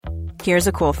Here's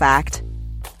a cool fact.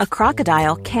 A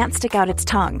crocodile can't stick out its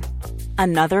tongue.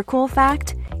 Another cool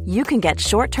fact, you can get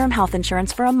short-term health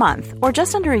insurance for a month or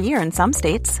just under a year in some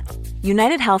states.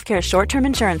 United Healthcare short-term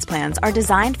insurance plans are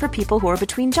designed for people who are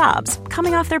between jobs,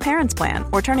 coming off their parents' plan,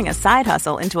 or turning a side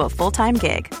hustle into a full-time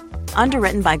gig.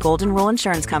 Underwritten by Golden Rule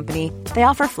Insurance Company, they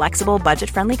offer flexible,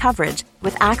 budget-friendly coverage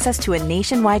with access to a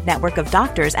nationwide network of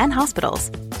doctors and hospitals.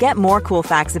 Get more cool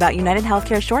facts about United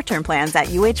Healthcare short-term plans at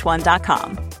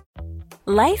uh1.com.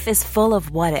 Life is full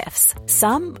of what-ifs.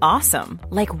 Some awesome,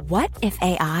 like what if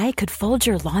AI could fold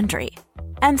your laundry?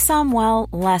 And some, well,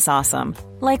 less awesome,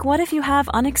 like what if you have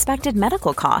unexpected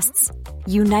medical costs?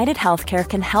 United Healthcare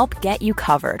can help get you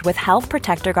covered with Health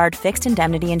Protector Guard fixed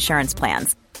indemnity insurance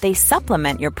plans. They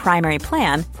supplement your primary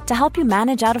plan to help you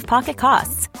manage out-of-pocket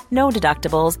costs. No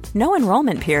deductibles, no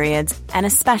enrollment periods, and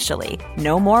especially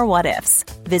no more what-ifs.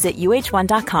 Visit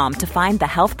uh1.com to find the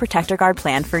Health Protector Guard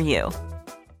plan for you.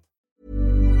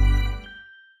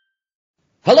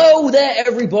 Hello there,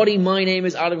 everybody. My name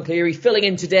is Adam Cleary, filling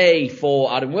in today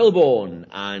for Adam Wilborn,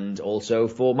 and also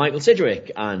for Michael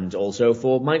Sidgwick, and also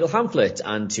for Michael Hamflett,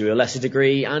 and to a lesser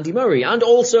degree, Andy Murray, and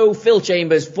also Phil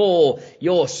Chambers for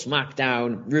your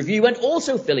SmackDown review. And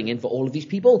also filling in for all of these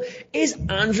people is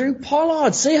Andrew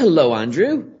Pollard. Say hello,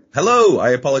 Andrew. Hello,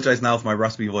 I apologise now for my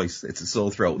raspy voice. It's a sore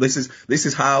throat. This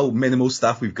is how minimal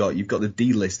staff we've got. You've got the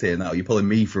D list here now. You're pulling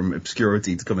me from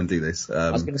obscurity to come and do this.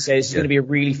 I was going to say, this is going to be a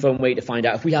really fun way to find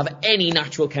out if we have any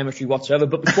natural chemistry whatsoever.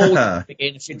 But before we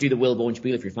begin, I should do the Wilborn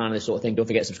spiel. If you're a fan of this sort of thing, don't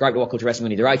forget to subscribe to What Culture Wrestling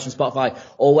on either iTunes, Spotify,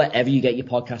 or wherever you get your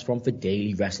podcast from for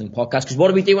daily wrestling podcasts. Because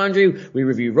what do, Andrew? We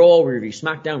review Raw, we review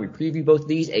SmackDown, we preview both of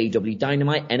these, AEW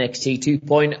Dynamite, NXT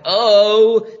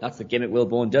 2.0. That's the gimmick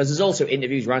Wilborn does. There's also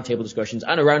interviews, roundtable discussions,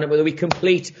 and a roundup where we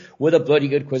complete with a bloody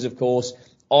good quiz, of course,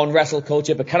 on wrestle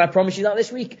culture. But can I promise you that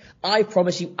this week? I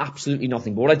promise you absolutely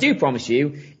nothing. But what I do promise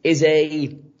you is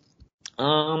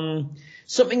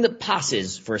something that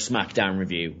passes for a SmackDown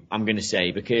review, I'm going to say,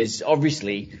 because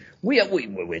obviously we're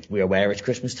aware it's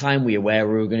Christmas time. We're aware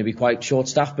we're going to be quite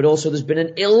short-staffed, but also there's been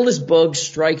an illness bug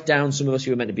strike down some of us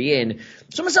who were meant to be in.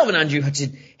 So myself and Andrew had to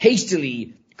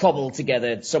hastily cobble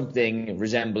together something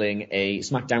resembling a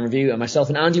SmackDown review, and myself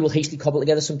and Andy will hastily cobble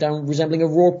together something resembling a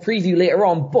Raw preview later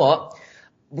on. But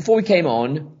before we came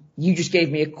on, you just gave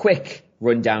me a quick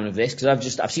rundown of this,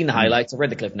 because I've seen the highlights, I've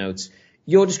read the cliff notes.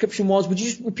 Your description was, would you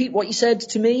just repeat what you said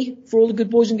to me for all the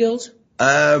good boys and girls?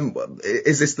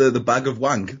 Is this the bag of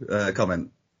wank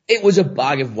comment? It was a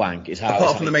bag of wank, is how.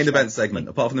 Apart from the main event segment,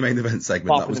 that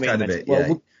was kind of it.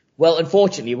 Yeah. Well,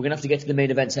 unfortunately, we're going to have to get to the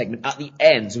main event segment at the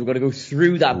end, so we've got to go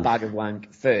through that bag of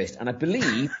wank first. And I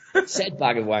believe said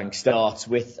bag of wank starts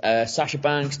with Sasha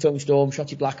Banks, Toni Storm,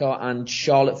 Shotzi Blackheart, and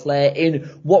Charlotte Flair in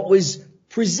what was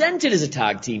presented as a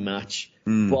tag team match,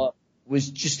 but was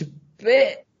just a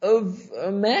bit of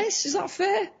a mess. Is that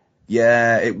fair?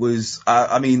 Yeah, it was.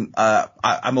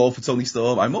 I'm all for Toni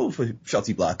Storm. I'm all for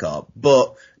Shotzi Blackheart,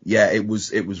 but yeah, it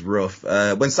was rough.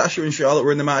 When Sasha and Charlotte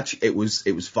were in the match, it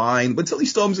was fine. When Toni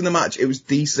Storm's in the match, it was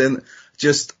decent.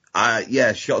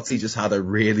 Shotzi just had a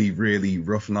really, really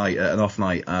rough night, an off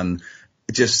night, and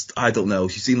I don't know.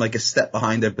 She seemed like a step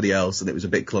behind everybody else, and it was a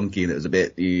bit clunky, and it was a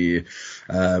bit,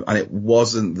 and it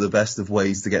wasn't the best of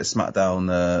ways to get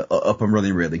SmackDown up and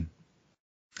running, really.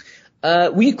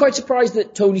 Were you quite surprised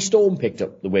that Toni Storm picked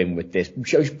up the win with this?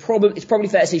 It's probably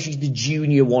fair to say she's the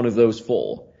junior one of those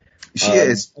four. She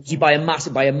is. Obviously by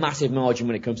a massive margin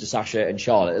when it comes to Sasha and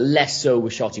Charlotte. Less so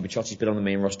with Shotzi, but Shotzi's been on the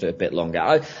main roster a bit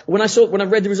longer. When I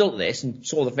read the result of this and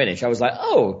saw the finish, I was like,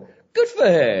 oh, good for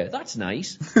her. That's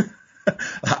nice.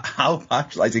 How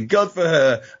patronising. Good for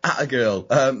her. Atta girl.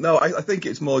 No, I think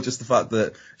it's more just the fact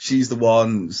that she's the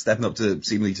one stepping up to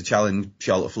seemingly to challenge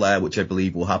Charlotte Flair, which I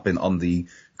believe will happen on the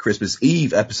Christmas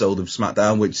Eve episode of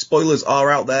SmackDown, which spoilers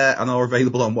are out there and are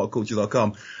available on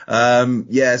whatculture.com.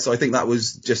 So I think that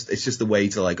was it's just a way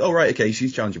to like, oh right, okay,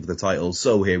 she's challenging for the title,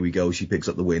 so here we go, she picks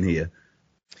up the win here.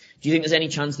 Do you think there's any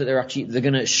chance that they're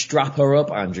going to strap her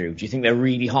up, Andrew? Do you think they're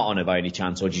really hot on her by any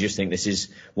chance, or do you just think this is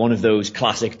one of those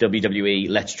classic WWE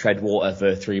let's tread water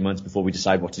for 3 months before we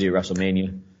decide what to do at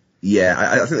WrestleMania? Yeah,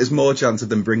 I think there's more chance of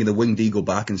them bringing the Winged Eagle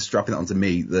back and strapping it onto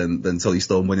me than Toni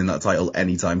Storm winning that title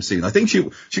anytime soon. I think she'll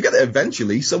get it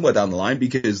eventually, somewhere down the line,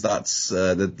 because that's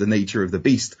the nature of the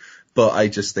beast. But I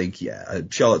just think,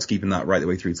 Charlotte's keeping that right the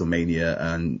way through till Mania,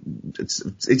 and it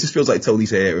just feels like Tony's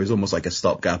here is almost like a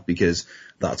stopgap, because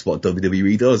that's what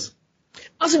WWE does.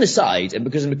 As an aside, and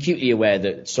because I'm acutely aware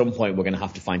that at some point we're going to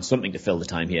have to find something to fill the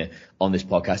time here on this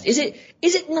podcast, is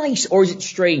it nice or is it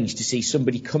strange to see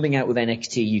somebody coming out with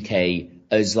NXT UK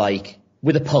as like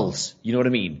with a pulse? You know what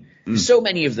I mean? So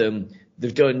many of them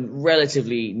they've done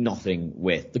relatively nothing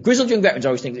with. The Grizzled Young Veterans, I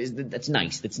always think that's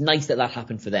nice. It's nice that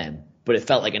happened for them, but it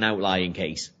felt like an outlying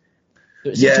case.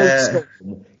 Yeah.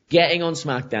 Getting on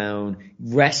SmackDown,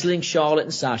 wrestling Charlotte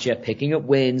and Sasha, picking up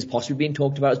wins, possibly being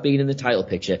talked about as being in the title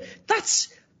picture. That's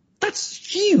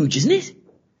huge, isn't it?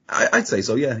 I'd say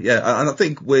so, yeah. And I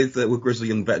think with Grizzled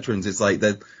Young Veterans, it's like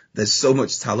there's so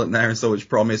much talent there and so much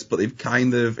promise, but they've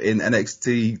kind of, in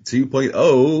NXT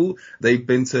 2.0, they've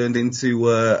been turned into,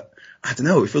 I don't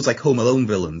know, it feels like Home Alone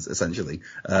villains, essentially.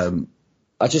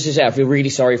 I just to say, I feel really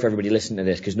sorry for everybody listening to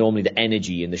this, because normally the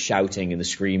energy and the shouting and the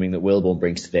screaming that Wilborn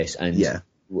brings to this, and yeah.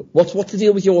 What's the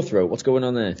deal with your throat? What's going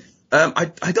on there? I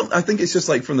think it's just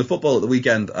like from the football at the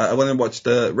weekend. I went and watched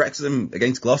Wrexham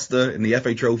against Gloucester in the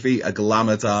FA Trophy, a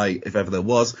glamour tie if ever there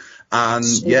was. And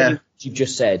yeah, you've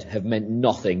just said have meant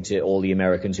nothing to all the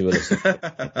Americans who are listening.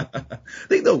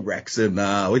 They know Wrexham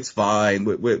now. It's fine.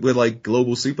 We're like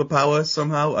global superpower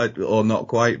somehow, or not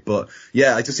quite. But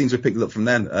yeah, I just seem to have picked it up from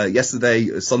then.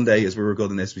 Sunday, as we were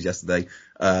recording this, was yesterday,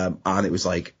 and it was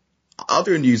like, I'll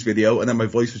do a news video, and then my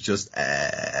voice was just,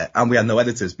 and we had no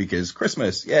editors because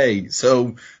Christmas, yay.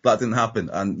 So that didn't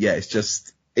happen. And yeah,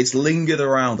 it's lingered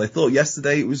around. I thought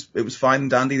yesterday it was fine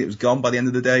and dandy. It was gone by the end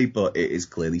of the day, but it is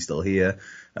clearly still here.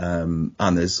 And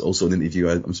there's also an interview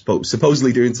I'm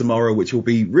supposedly doing tomorrow, which will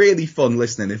be really fun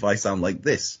listening if I sound like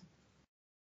this.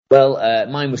 Well,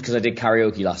 mine was because I did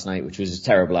karaoke last night, which was a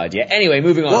terrible idea. Anyway,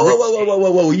 moving on.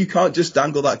 Whoa. You can't just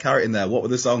dangle that carrot in there. What were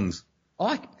the songs?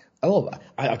 I don't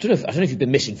know if you've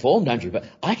been misinformed, Andrew, but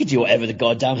I could do whatever the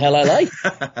goddamn hell I like.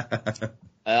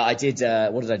 I did,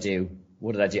 what did I do?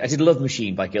 I did Love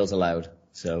Machine by Girls Aloud.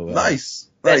 So, nice.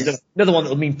 Another one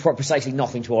that will mean precisely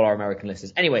nothing to all our American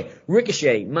listeners. Anyway,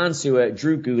 Ricochet, Mansoor,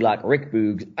 Drew Gulak, Rick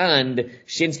Boogs, and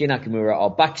Shinsuke Nakamura are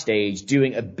backstage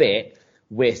doing a bit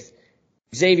with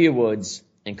Xavier Woods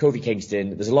and Kofi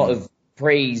Kingston. There's a lot of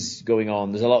praise going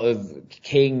on. There's a lot of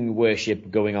king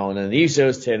worship going on, and the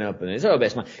Usos turn up, and it's all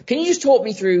best man. Can you just talk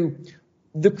me through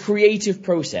the creative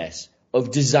process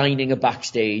of designing a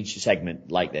backstage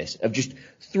segment like this, of just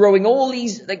throwing all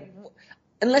these, like,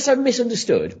 unless I've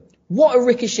misunderstood, what are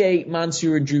Ricochet,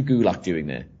 Mansoor, and Drew Gulak doing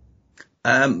there?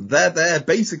 They're there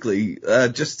basically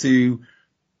just to.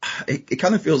 It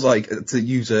kind of feels like, to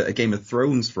use a Game of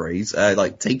Thrones phrase,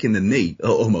 like taking the knee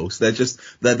almost. They're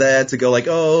there to go like,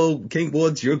 oh, King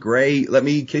Woods, you're great. Let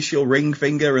me kiss your ring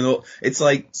finger and all. It's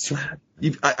like,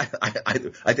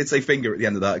 I did say finger at the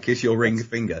end of that. Kiss your ring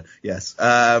finger. Yes.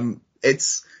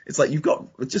 It's like you've got,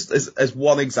 just as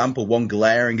one example, one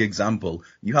glaring example,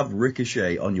 you have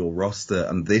Ricochet on your roster,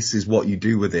 and this is what you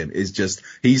do with him, is just,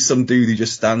 he's some dude who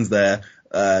just stands there,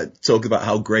 talking about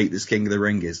how great this King of the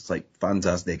Ring is. It's like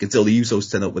fantastic, until the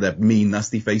Usos turn up with their mean,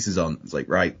 nasty faces on. It's like,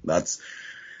 right, that's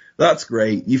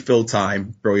great. You fill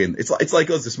time. Brilliant. It's like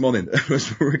us this morning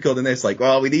as we're recording this, like,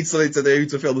 well, we need something to do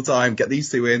to fill the time, get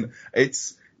these two in.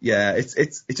 It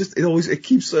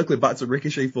keeps circling back to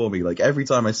Ricochet for me. Like, every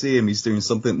time I see him, he's doing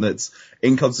something that's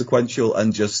inconsequential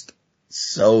and just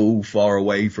so far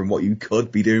away from what you could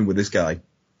be doing with this guy.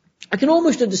 I can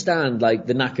almost understand, like,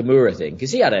 the Nakamura thing,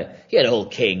 because he had a whole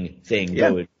king thing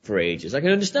going for ages. I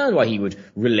can understand why he would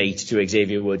relate to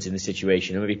Xavier Woods in the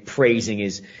situation, and maybe praising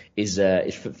his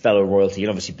fellow royalty, and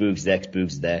obviously Boogs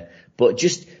is there. But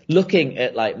just looking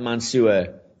at, like,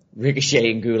 Mansoor,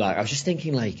 Ricochet, and Gulak, I was just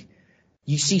thinking, like,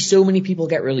 you see so many people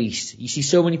get released. You see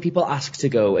so many people ask to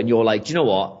go, and you're like, do you know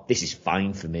what? This is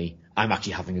fine for me. I'm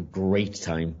actually having a great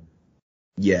time.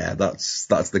 Yeah, that's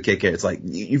the kicker. It's like,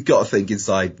 you've got to think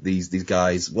inside these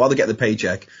guys, while they get the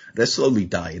paycheck, they're slowly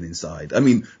dying inside. I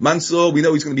mean, Mansoor, we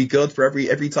know he's going to be good for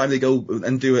every time they go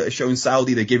and do a show in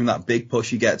Saudi, they give him that big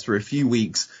push he gets for a few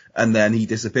weeks, and then he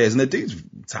disappears. And the dude's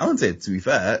talented, to be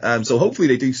fair. So hopefully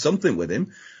they do something with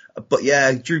him. But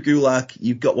yeah, Drew Gulak,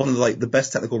 you've got one of the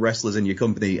best technical wrestlers in your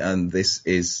company, and this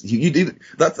is,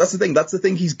 that's the thing. That's the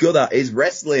thing he's good at, is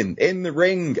wrestling in the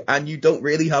ring, and you don't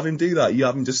really have him do that. You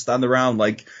have him just stand around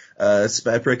like a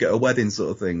spare prick at a wedding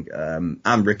sort of thing.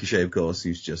 And Ricochet, of course,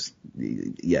 who's just,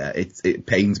 it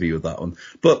pains me with that one.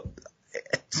 But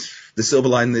the silver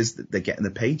lining is that they're getting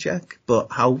a paycheck, but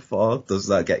how far does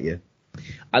that get you?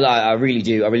 I really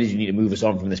do need to move us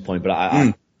on from this point,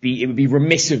 but it would be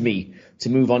remiss of me to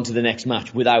move on to the next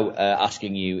match without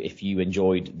asking you if you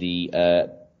enjoyed the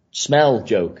smell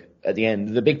joke at the end,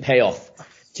 the big payoff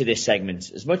to this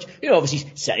segment. As much,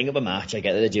 obviously setting up a match, I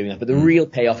get that they're doing that, but the real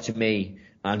payoff to me,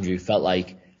 Andrew, felt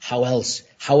like, how else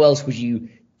would you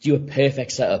do a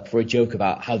perfect setup for a joke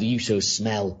about how the Usos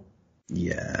smell?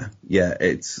 Yeah,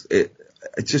 it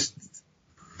just,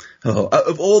 Oh, out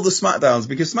of all the SmackDowns,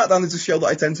 because SmackDown is a show that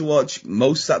I tend to watch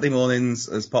most Saturday mornings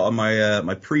as part of my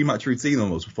my pre-match routine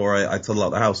almost before I toddle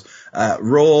out the house.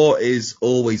 Raw is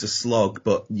always a slog,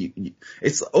 but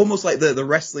it's almost like the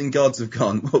wrestling gods have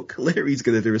gone, well, Cleary's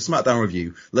going to do a SmackDown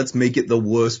review. Let's make it the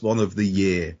worst one of the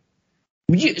year.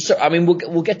 So, I mean,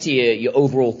 we'll get to your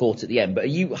overall thoughts at the end, but are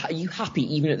you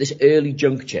happy even at this early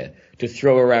juncture to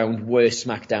throw around worst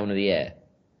SmackDown of the year?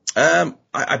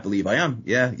 I believe I am.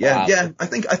 Yeah. Wow. I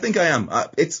think I am.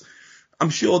 I'm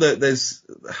sure that there's,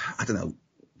 I don't know.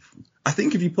 I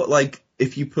think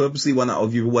if you purposely went out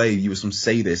of your way, you were some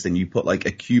sadist and you put like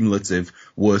a cumulative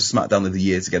worst SmackDown of the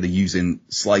year together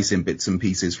slicing bits and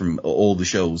pieces from all the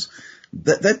shows,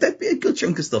 there'd be a good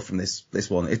chunk of stuff from this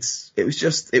one.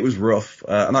 It was rough.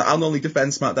 And I'll only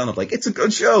defend SmackDown of like, it's a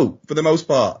good show for the most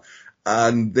part.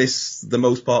 And the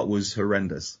most part was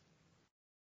horrendous.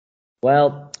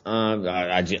 Well,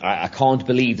 I can't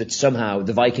believe that somehow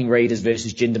the Viking Raiders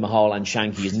versus Jinder Mahal and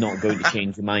Shanky is not going to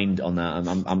change your mind on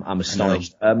that. I'm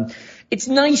astonished. It's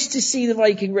nice to see the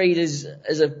Viking Raiders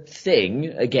as a thing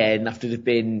again after they've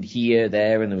been here,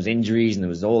 there, and there was injuries and there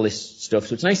was all this stuff.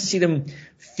 So it's nice to see them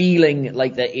feeling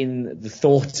like they're in the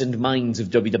thoughts and minds of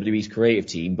WWE's creative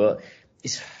team. But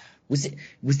was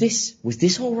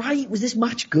this all right? Was this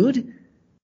match good?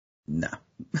 Nah.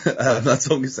 That's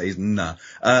all I'm going to say is nah.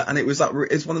 And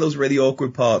it's one of those really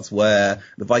awkward parts where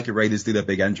the Viking Raiders do their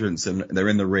big entrance and they're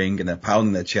in the ring and they're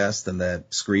pounding their chest and they're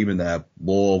screaming their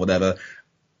war, whatever.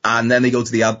 And then they go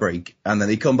to the ad break and then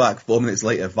they come back 5 minutes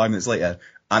later,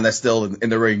 and they're still in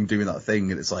the ring doing that thing.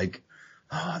 And it's like,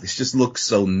 this just looks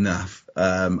so naff.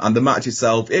 And the match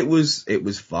itself, it was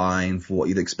fine for what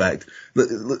you'd expect.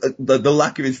 The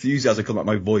lack of enthusiasm come out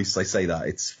my voice. I say that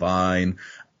it's fine.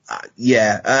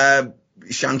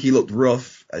 Shanky looked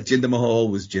rough. Jinder Mahal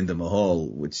was Jinder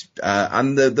Mahal,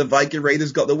 and the Viking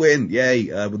Raiders got the win. Yay,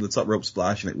 with the top rope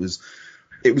splash. And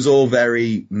it was all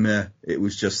very meh. It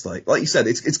was just like you said,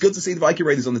 it's good to see the Viking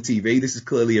Raiders on the TV. This is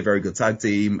clearly a very good tag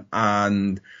team,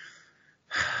 and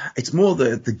it's more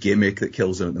the gimmick that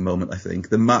kills them at the moment, I think.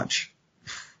 The match,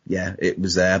 yeah, it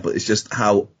was there, but it's just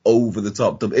how over the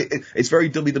top. It's very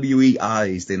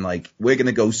WWE-ized in like, we're going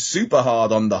to go super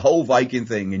hard on the whole Viking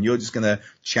thing and you're just going to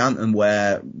chant and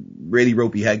wear really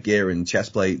ropey headgear and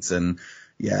chest plates. And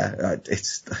yeah,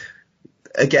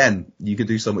 again, you could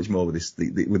do so much more with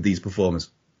with these performers.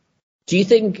 Do you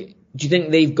think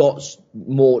they've got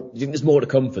more? Do you think there's more to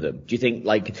come for them? Do you think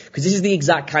because this is the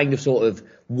exact kind of sort of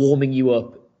warming you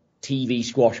up TV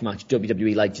squash match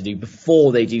WWE like to do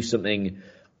before they do something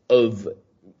of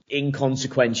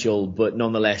inconsequential but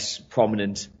nonetheless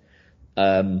prominent.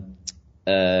 I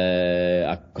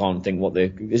can't think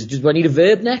do I need a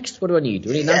verb next? What do I need? Do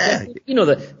I need an You know,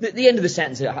 the end of the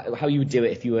sentence, how you would do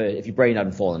it if your brain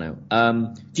hadn't fallen out.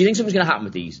 Do you think something's going to happen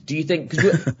with these? Do you think,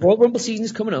 because Royal Rumble season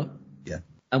is coming up. Yeah.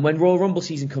 And when Royal Rumble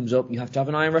season comes up, you have to have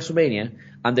an eye on WrestleMania,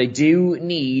 and they do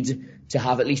need to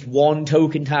have at least one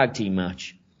token tag team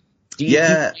match. Do you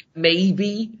think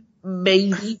maybe?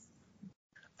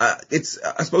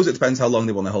 I suppose it depends how long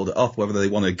they want to hold it off, whether they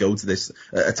want to go to this,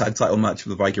 a tag title match for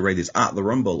the Viking Raiders at the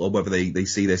Rumble, or whether they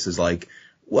see this as like,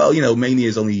 well, Mania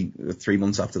is only 3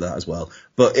 months after that as well.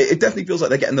 But it definitely feels like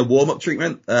they're getting the warm-up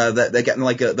treatment. They're getting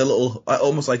like the little,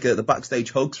 almost like the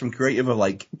backstage hugs from creative of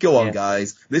like, go on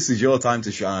guys, this is your time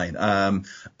to shine. And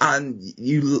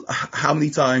how many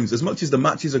times, as much as the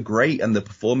matches are great and the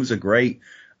performers are great,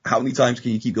 how many times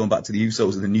can you keep going back to the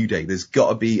Usos and the New Day? There's got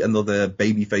to be another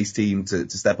babyface team to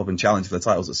step up and challenge for the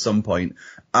titles at some point.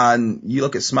 And you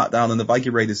look at SmackDown and the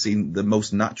Viking Raiders seem the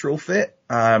most natural fit.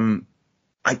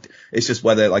 It's just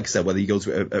whether, like I said, whether you go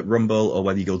to it at Rumble or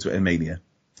whether you go to it at Mania.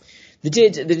 They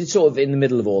did sort of in the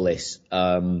middle of all this.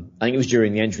 I think it was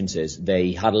during the entrances.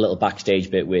 They had a little backstage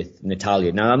bit with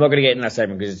Natalya. Now I'm not going to get into that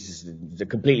segment because it's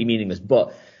completely meaningless,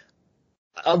 but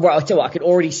I'll tell you what, I could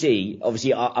already see,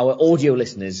 obviously our audio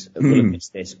listeners will have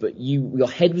missed this, but your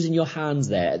head was in your hands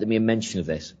there at the mere mention of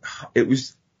this. It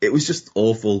was just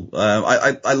awful.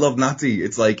 I love Natty.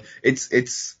 It's like,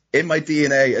 it's in my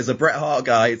DNA as a Bret Hart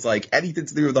guy. It's like anything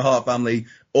to do with the Hart family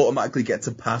automatically gets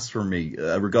a pass from me,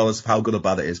 regardless of how good or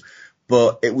bad it is.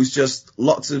 But it was just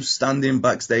lots of standing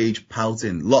backstage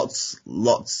pouting, lots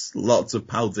of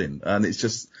pouting. And it's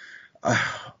just, I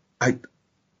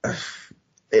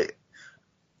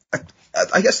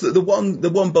guess the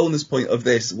one bonus point of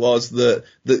this was the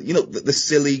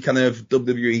silly kind of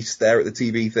WWE stare at the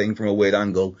TV thing from a weird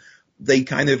angle. They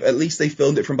kind of, at least they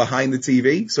filmed it from behind the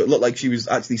TV, so it looked like she was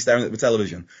actually staring at the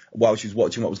television while she was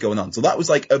watching what was going on. So that was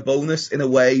like a bonus in a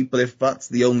way, but if that's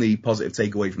the only positive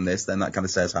takeaway from this, then that kind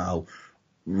of says how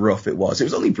rough it was. It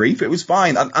was only brief. It was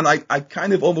fine. And I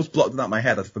kind of almost blocked it out of my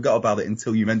head. I forgot about it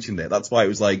until you mentioned it. That's why it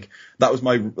was like, that's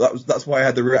why I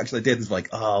had the reaction I did. It's like,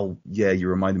 oh yeah, you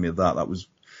reminded me of that. That was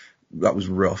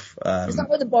rough. Is that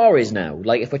where the bar is now?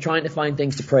 Like, if we're trying to find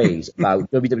things to praise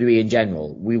about WWE in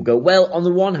general, we go, well, on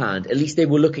the one hand, at least they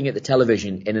were looking at the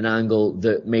television in an angle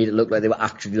that made it look like they were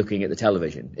actually looking at the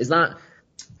television. Is that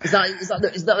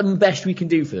the best we can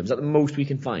do for them? Is that the most we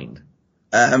can find?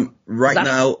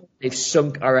 Now, they've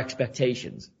sunk our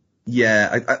expectations.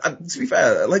 Yeah, to be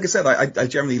fair, like I said, I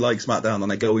generally like SmackDown, and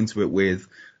I go into it with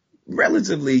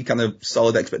relatively kind of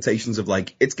solid expectations of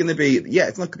like, it's not going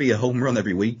to be a home run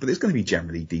every week, but it's going to be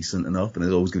generally decent enough, and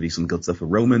there's always going to be some good stuff for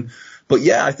Roman. But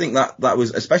yeah, I think that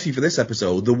was, especially for this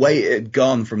episode, the way it had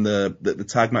gone from the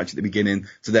tag match at the beginning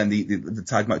to then the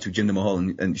tag match with Jinder Mahal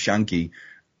and Shanky,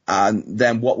 and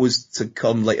then what was to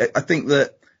come later. I think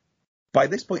that by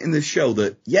this point in the show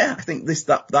that, yeah, I think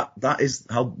that is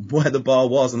where the bar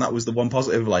was, and that was the one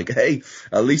positive, like, hey,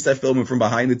 at least they're filming from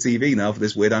behind the TV now for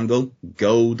this weird angle.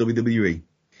 Go WWE.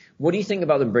 What do you think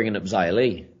about them bringing up Xia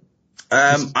Li?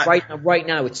 Right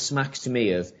now it smacks to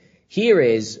me of,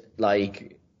 here's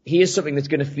something that's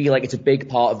going to feel like it's a big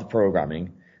part of the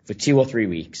programming for 2 or 3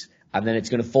 weeks, and then it's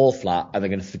going to fall flat, and they're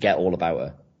going to forget all about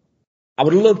her. I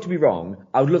would love to be wrong.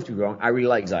 I really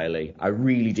like Xia Li. I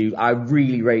really do. I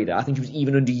really rate her. I think she was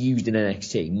even underused in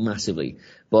NXT massively.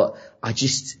 But I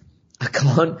can't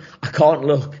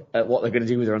look at what they're going to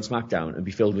do with her on SmackDown and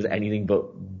be filled with anything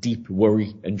but deep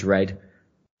worry and dread.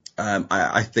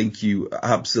 I think you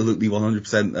absolutely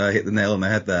 100% hit the nail on the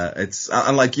head there.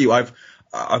 And like you,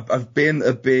 I've been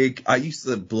I used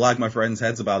to blag my friends'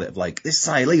 heads about it, of like, this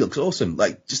Xia Li looks awesome.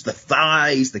 Like, just the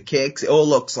thighs, the kicks, it all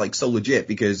looks like so legit,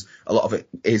 because a lot of it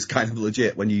is kind of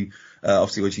legit when you,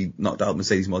 obviously when she knocked out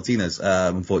Mercedes Martinez,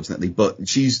 unfortunately. But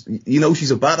she's a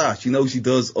badass. She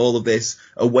does all of this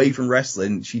away from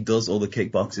wrestling. She does all the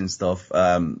kickboxing stuff.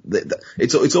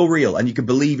 It's all real, and you can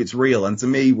believe it's real. And to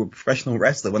me, we're a professional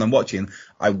wrestler. When I'm watching,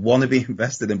 I want to be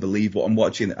invested and believe what I'm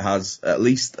watching has at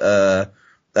least,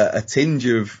 a tinge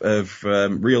of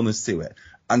realness to it.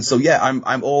 And so, yeah,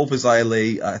 I'm all for Xia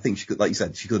Li. I think she could, like you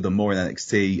said, she could have done more in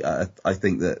NXT. I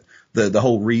think that the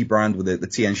whole rebrand with the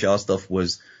Tian Sha stuff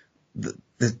was,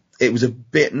 it was a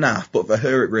bit naff, but for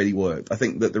her it really worked. I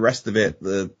think that the rest of it,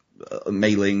 the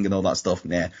mailing and all that stuff,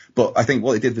 yeah. But I think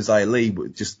what they did for Xia Li,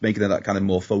 just making her that kind of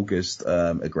more focused,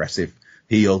 aggressive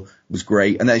heel, was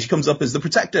great. And then she comes up as the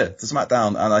protector to SmackDown.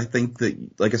 And I think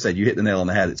that, like I said, you hit the nail on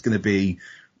the head. It's going to be,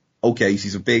 okay,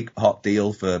 she's a big hot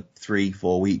deal for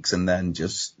 3-4 weeks, and then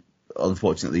just,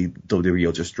 unfortunately, WWE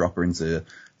will just drop her into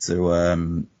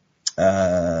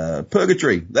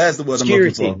purgatory. There's the word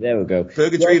obscurity. I'm looking for. There we go.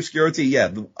 Purgatory, obscurity, yeah,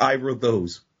 either of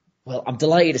those. Well, I'm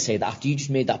delighted to say that after you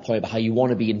just made that point about how you want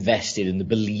to be invested in the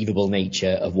believable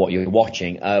nature of what you're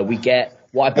watching, we get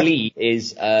what I believe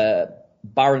is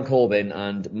Baron Corbin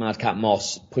and Madcap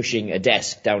Moss pushing a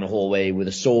desk down a hallway with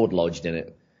a sword lodged in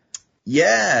it.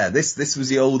 Yeah, this was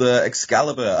the old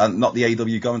Excalibur, and not the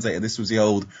AEW commentator. This was the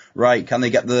old, right, can they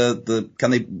get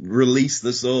can they release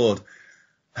the sword?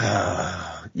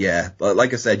 Yeah,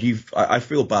 like I said, I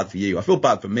feel bad for you. I feel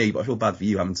bad for me, but I feel bad for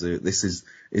you having to, this is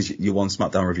your one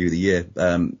SmackDown review of the year.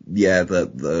 Yeah,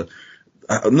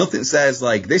 nothing says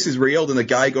like, this is real than a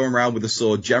guy going around with a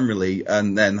sword generally,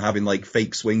 and then having like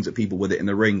fake swings at people with it in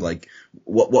the ring. Like,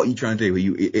 what are you trying to do?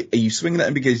 Are you swinging at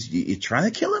him because you're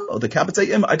trying to kill him or decapitate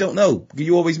him? I don't know.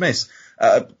 You always miss.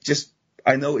 I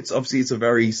know it's a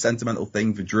very sentimental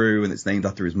thing for Drew, and it's named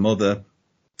after his mother.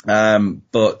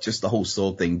 But just the whole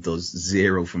sword thing does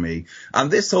zero for me.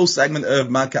 And this whole segment of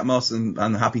Madcap Moss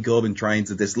and Happy Corbin trying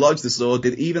to dislodge the sword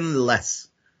did even less.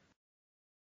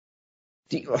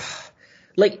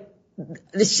 Like,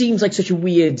 this seems like such a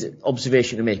weird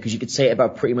observation to make, because you could say it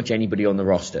about pretty much anybody on the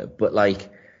roster, but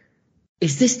like,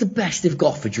 is this the best they've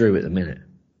got for Drew at the minute?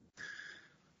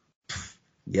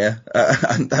 Yeah,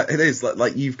 and it is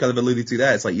like you've kind of alluded to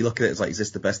there. It's like, you look at it, it's like, is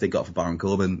this the best they got for Baron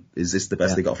Corbin? Is this the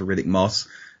best they got for Riddick Moss?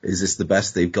 Is this the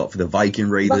best they've got for the Viking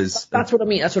Raiders? That's what I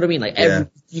mean. Like,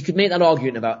 you could make that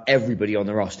argument about everybody on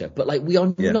the roster, but like, we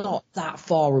are not that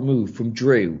far removed from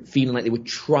Drew feeling like they were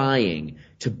trying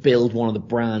to build one of the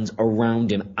brands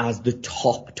around him as the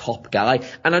top guy.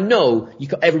 And I know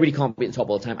everybody can't be at the top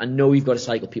all the time. I know you've got to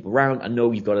cycle people around. I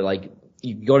know you've got to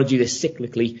you've got to do this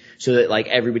cyclically so that like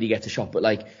everybody gets a shot. But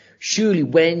like, surely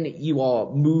when you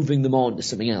are moving them on to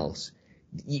something else,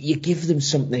 you give them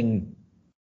something,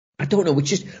 I don't know,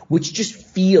 which just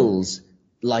feels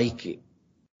like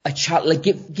a chat. Like,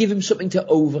 give him something to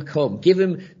overcome. Give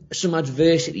him some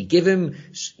adversity. Give him,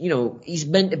 he's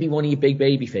meant to be one of your big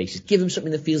baby faces. Give him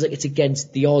something that feels like it's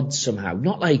against the odds somehow.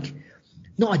 Not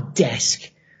not a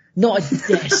desk,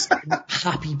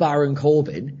 happy Baron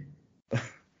Corbin.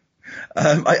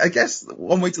 I guess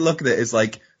one way to look at it is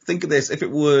like, think of this, if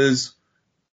it was,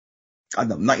 I don't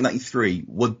know, 1993,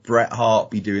 would Bret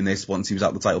Hart be doing this once he was out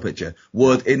of the title picture?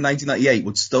 In 1998,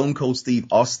 would Stone Cold Steve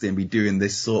Austin be doing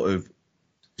this sort of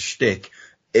shtick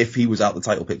if he was out the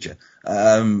title picture?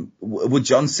 Would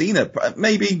John Cena?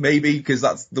 Maybe, because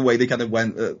that's the way they kind of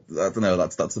went. I don't know,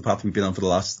 that's the path we've been on for the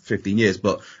last 15 years.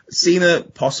 But Cena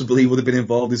possibly would have been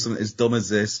involved in something as dumb as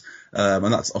this.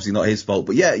 And that's obviously not his fault.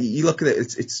 But yeah, you look at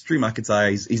it, it's Drew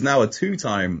McIntyre. He's now a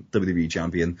 2-time WWE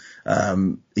champion.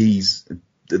 He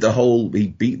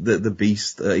beat the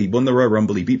Beast, he won the Royal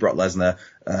Rumble, he beat Brock Lesnar,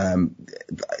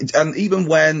 and even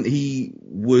when he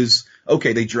was,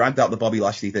 okay, they dragged out the Bobby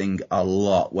Lashley thing a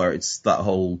lot, where it's that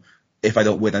whole, if I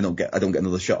don't win, I don't get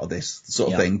another shot of this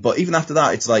sort of thing. But even after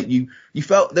that, it's like, you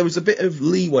felt there was a bit of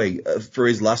leeway for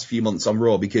his last few months on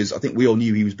Raw, because I think we all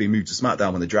knew he was being moved to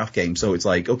SmackDown when the draft came, so it's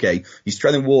like, okay, he's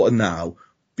treading water now,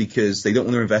 because they don't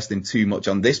want to invest in too much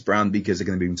on this brand, because they're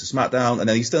going to move him to SmackDown, and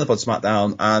then he's still up on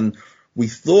SmackDown, and we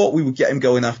thought we would get him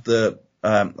going after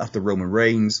Roman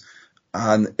Reigns.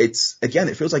 And it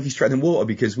feels like he's treading water,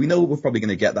 because we know we're probably going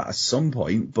to get that at some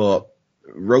point, but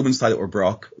Roman's tied up with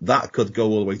Brock. That could go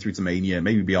all the way through to Mania,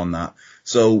 maybe beyond that.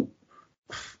 So,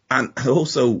 and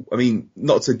also, I mean,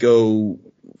 not to go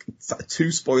too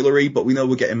spoilery, but we know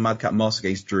we're getting Madcap Moss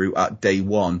against Drew at day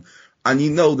one. And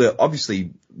you know that obviously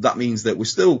that means that we've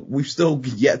still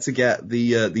yet to get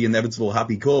the inevitable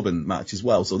Happy Corbin match as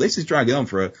well. So this is dragging on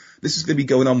this is going to be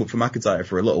going on for McIntyre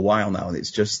for a little while now. And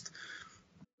it's just.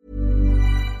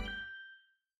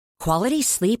 Quality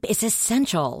sleep is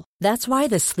essential. That's why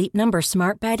the Sleep Number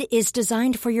Smart Bed is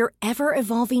designed for your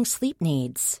ever-evolving sleep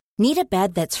needs. Need a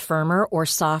bed that's firmer or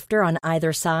softer on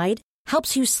either side?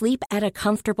 Helps you sleep at a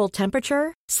comfortable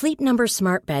temperature? Sleep Number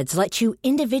Smart Beds let you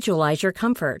individualize your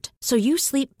comfort, so you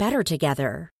sleep better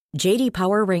together. J.D.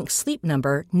 Power ranks Sleep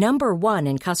Number number 1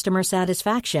 in customer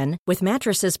satisfaction with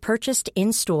mattresses purchased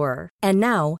in-store. And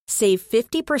now, save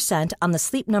 50% on the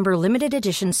Sleep Number Limited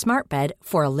Edition Smart Bed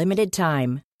for a limited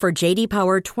time. For J.D.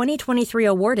 Power 2023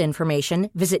 award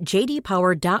information, visit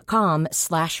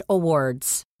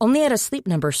jdpower.com/awards. Only at a Sleep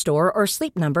Number store or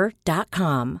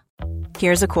sleepnumber.com.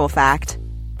 Here's a cool fact.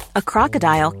 A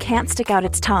crocodile can't stick out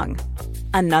its tongue.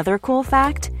 Another cool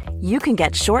fact, you can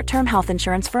get short-term health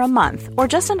insurance for a month or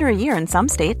just under a year in some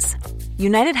states.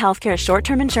 United Healthcare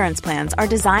short-term insurance plans are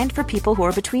designed for people who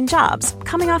are between jobs,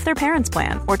 coming off their parents'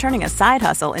 plan, or turning a side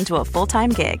hustle into a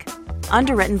full-time gig.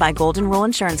 Underwritten by Golden Rule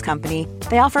Insurance Company,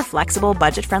 they offer flexible,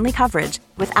 budget-friendly coverage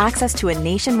with access to a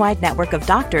nationwide network of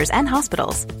doctors and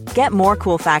hospitals. Get more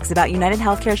cool facts about United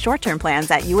Healthcare short-term plans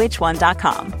at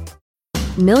uh1.com.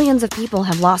 Millions of people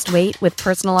have lost weight with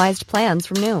personalized plans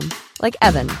from Noom. Like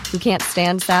Evan, who can't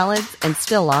stand salads and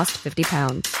still lost 50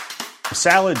 pounds.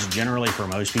 Salads generally for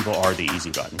most people are the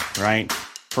easy button, right?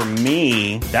 For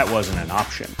me, that wasn't an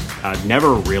option. I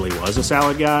never really was a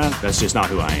salad guy. That's just not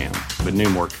who I am. But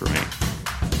Noom worked for me.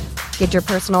 Get your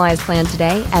personalized plan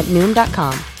today at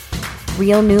Noom.com.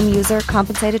 Real Noom user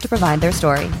compensated to provide their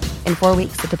story. In 4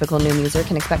 weeks, the typical Noom user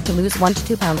can expect to lose 1 to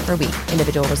 2 pounds per week.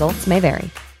 Individual results may vary.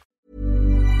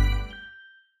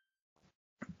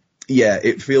 Yeah,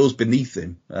 it feels beneath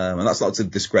him. And that's not to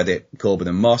discredit Corbin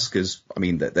and Moss, because, I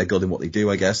mean, they're good in what they do,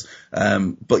 I guess.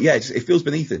 But yeah, it feels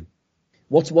beneath him.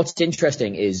 What's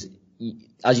interesting is,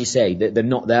 as you say, they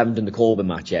haven't done the Corbin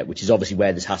match yet, which is obviously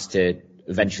where this has to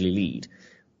eventually lead.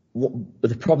 But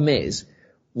the problem is,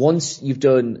 once you've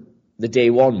done the day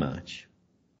one match,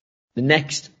 the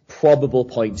next probable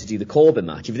point to do the Corbin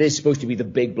match, if it is supposed to be the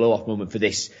big blow-off moment for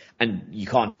this, and you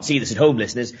can't see this at home,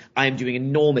 listeners, I am doing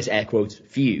enormous air quotes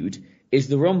feud, is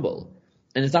the Rumble.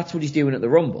 And if that's what he's doing at the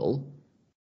Rumble,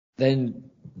 then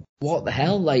what the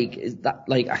hell? Like, is that,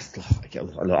 like,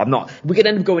 I'm not, we could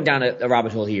end up going down a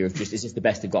rabbit hole here of just, is this the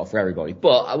best they've got for everybody?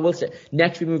 But I will say,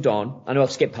 next we moved on. I know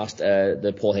I've skipped past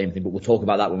the Paul Heyman thing, but we'll talk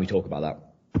about that when we talk about that.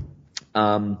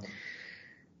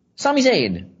 Sami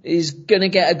Zayn is gonna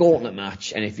get a gauntlet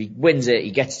match, and if he wins it,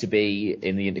 he gets to be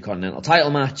in the Intercontinental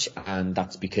title match, and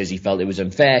that's because he felt it was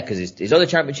unfair, because his other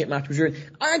championship match was ruined.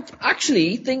 I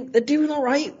actually think they're doing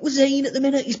alright with Zayn at the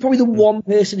minute. He's probably the one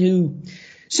person who,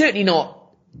 certainly not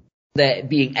they're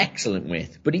being excellent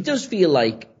with, but he does feel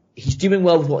like he's doing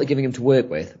well with what they're giving him to work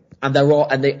with, and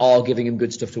they are giving him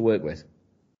good stuff to work with.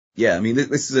 Yeah, I mean,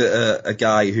 this is a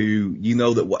guy who, you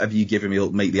know that whatever you give him,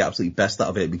 he'll make the absolute best out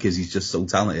of it, because he's just so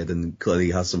talented and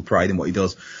clearly has some pride in what he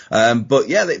does. But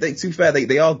yeah, to be fair,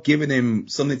 they are giving him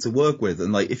something to work with.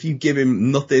 And like, if you give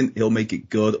him nothing, he'll make it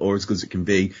good, or as good as it can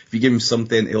be. If you give him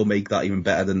something, he'll make that even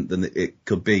better than it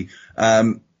could be.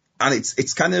 and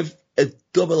it's kind of a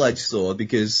double-edged sword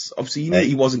because obviously you knew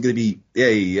he wasn't going to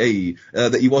be,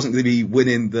 that he wasn't going to be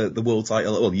winning the world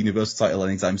title or the universal title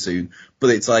anytime soon.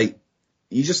 But it's like,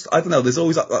 I don't know, there's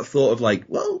always that thought of like,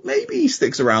 well, maybe he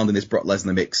sticks around in this Brock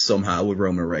Lesnar mix somehow with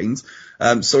Roman Reigns.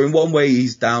 So in one way,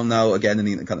 he's down now again in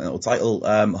the Intercontinental title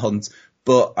hunt.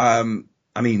 But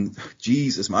I mean,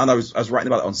 Jesus, man, I was writing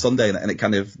about it on Sunday and it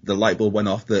kind of, the light bulb went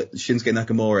off that Shinsuke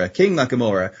Nakamura, King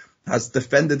Nakamura, has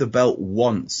defended the belt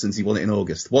once since he won it in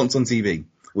August, once on TV,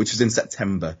 which was in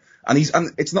September. And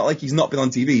it's not like he's not been on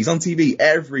TV. He's on TV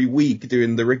every week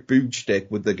doing the Rick Booge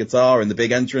shtick with the guitar and the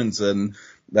big entrance and,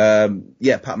 Pat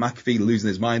McAfee losing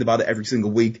his mind about it every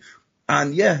single week.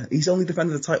 And yeah, he's only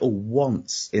defended the title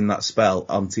once in that spell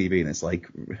on TV. And it's like,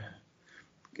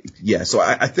 yeah, so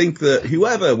I think that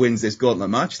whoever wins this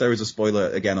gauntlet match, there is a spoiler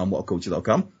again on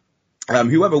whatculture.com.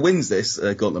 Whoever wins this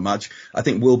gauntlet match, I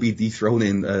think will be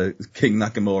dethroning King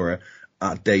Nakamura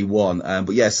at day one.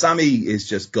 But yeah, Sammy is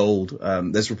just gold.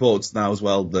 There's reports now as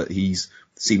well that he's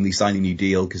seemingly signed a new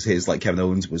deal because his, like Kevin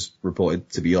Owens, was reported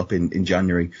to be up in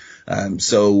January.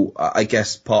 So I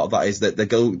guess part of that is that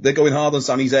they're going hard on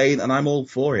Sami Zayn, and I'm all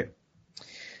for it.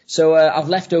 So I've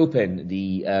left open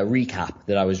the recap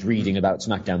that I was reading about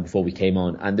SmackDown before we came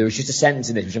on, and there was just a sentence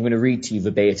in this which I'm going to read to you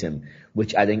verbatim,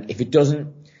 which I think if it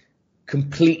doesn't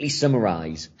completely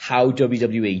summarize how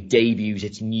WWE debuts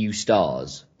its new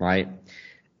stars, right?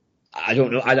 I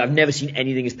don't know. I've never seen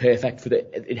anything as perfect for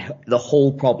the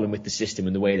whole problem with the system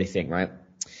and the way they think, right?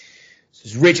 So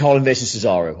it's Ridge Holland versus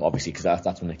Cesaro, obviously, because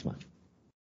that's my next match.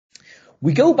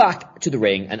 We go back to the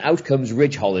ring, and out comes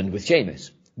Ridge Holland with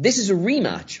Sheamus. This is a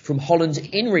rematch from Holland's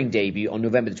in-ring debut on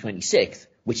November the 26th,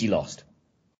 which he lost.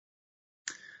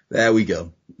 There we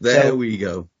go. We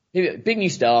go. Big new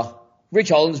star. Ridge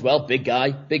Holland as well, big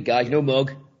guy, no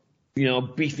mug,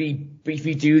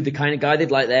 beefy dude, the kind of guy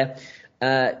they'd like there.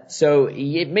 So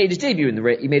he made his debut in the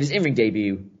ring. He made his in-ring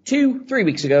debut 3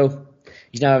 weeks ago.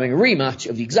 He's now having a rematch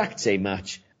of the exact same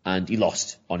match, and he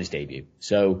lost on his debut.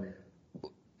 So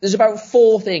there's about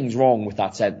 4 things wrong with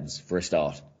that sentence for a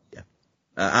start.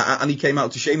 And he came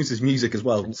out to Sheamus's music as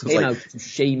well. So came out to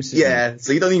Sheamus's music.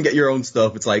 So you don't even get your own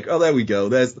stuff. It's like, oh, there we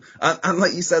go. And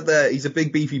like you said there, he's a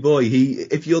big beefy boy.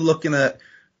 If you're looking at,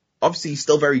 obviously he's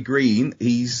still very green.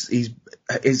 His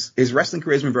wrestling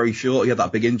career's been very short. He had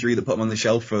that big injury that put him on the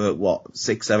shelf for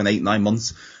 6, 7, 8, 9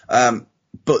 months. But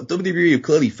WWE have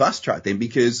clearly fast tracked him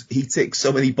because he ticks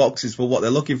so many boxes for what they're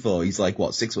looking for. He's like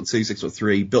 6'2",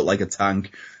 6'3", built like a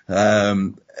tank.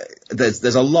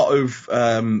 There's a lot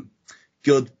of,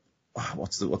 good,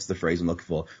 what's the phrase I'm looking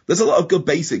for? There's a lot of good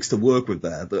basics to work with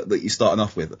there that you're starting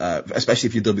off with, especially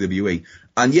if you're WWE.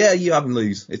 And yeah, you have him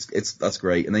lose. That's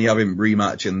great. And then you have him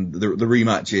rematch, and the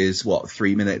rematch is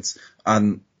 3 minutes.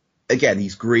 And again,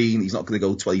 he's green. He's not going to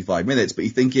go 25 minutes, but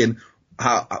you're thinking,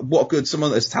 what good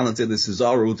someone as talented as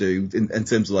Cesaro will do in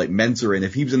terms of like mentoring.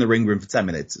 If he was in the ring room for 10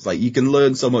 minutes, it's like you can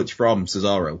learn so much from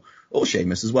Cesaro or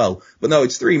Sheamus as well. But no,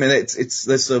 it's 3 minutes.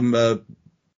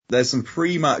 There's some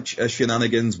pre-match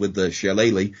shenanigans with the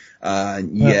Shillelagh.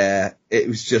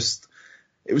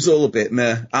 It was all a bit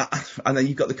meh. And then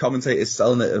you've got the commentators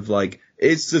selling it of like,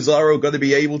 is Cesaro going to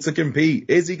be able to compete?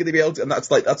 Is he going to be able to? And that's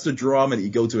the drama that you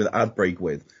go to an ad break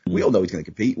with. We all know he's going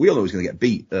to compete. We all know he's going to get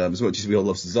beat, as much as we all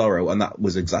love Cesaro. And that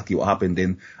was exactly what happened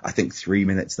in, I think, 3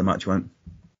 minutes the match went.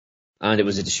 And it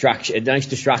was a nice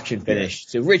distraction finish.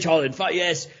 So Ridge Holland,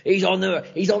 yes, he's on the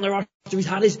roster.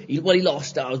 He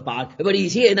lost. That was bad. But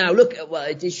he's here now. Look,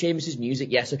 it is Sheamus's music.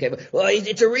 Yes, okay. But,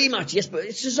 it's a rematch. Yes, but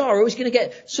it's Cesaro. He's going to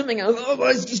get something out of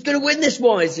it. He's going to win this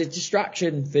one. It's a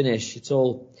distraction finish. It's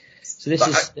all. So this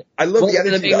is. I love the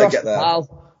energy that I get there.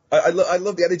 I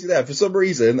love the energy there. For some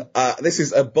reason, this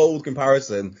is a bold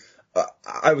comparison.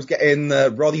 I was getting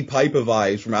Roddy Piper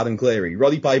vibes from Adam Cleary.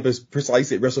 Roddy Piper's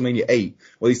precisely at WrestleMania 8,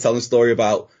 where he's telling a story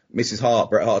about Mrs. Hart,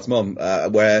 Bret Hart's mum,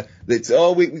 where it's,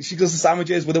 she does the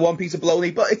sandwiches with a 1 piece of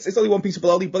bologna, but it's only 1 piece of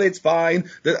bologna, but it's fine.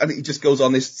 And it just goes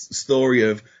on this story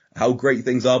of how great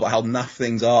things are, but how naff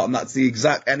things are, and that's the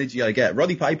exact energy I get.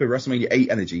 Roddy Piper, WrestleMania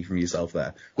 8 energy from yourself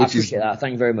there. I appreciate that.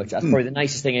 Thank you very much. That's probably the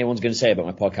nicest thing anyone's going to say about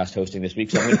my podcast hosting this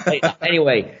week, so I'm going to take that.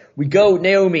 Anyway, we go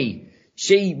Naomi.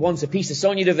 She wants a piece of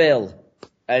Sonya Deville.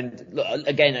 And look,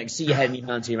 again, I can see your head and your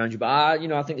hands around you, but I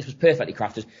think this was perfectly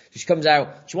crafted. So she comes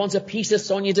out, she wants a piece of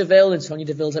Sonya Deville, and Sonya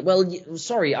Deville's like, well,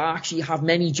 sorry, I actually have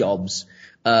many jobs.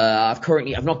 I've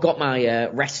not got my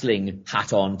wrestling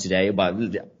hat on today, but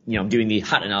I'm doing the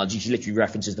hat analogy. She literally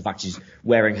references the fact she's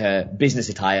wearing her business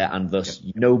attire, and thus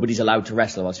nobody's allowed to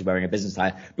wrestle while she's wearing a business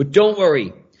attire. But don't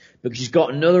worry, because she's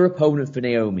got another opponent for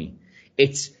Naomi.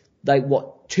 It's like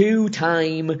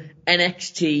 2-time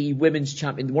NXT Women's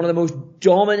Champion, one of the most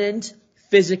dominant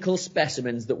physical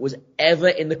specimens that was ever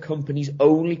in the company's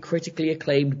only critically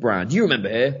acclaimed brand. Do you remember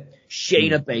her?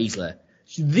 Shayna Baszler.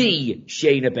 The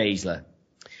Shayna Baszler.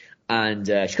 And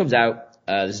she comes out.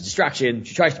 There's a distraction.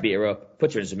 She tries to beat her up,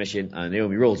 puts her in submission, and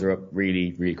Naomi rolls her up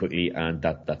really, really quickly, and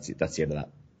that's it. That's the end of that.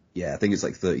 Yeah, I think it's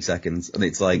like 30 seconds, and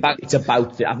it's like...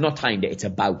 I've not timed it, it's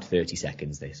about 30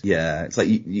 seconds, this. Yeah, it's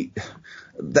like,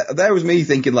 there was me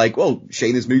thinking like, well,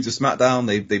 Shayna's moved to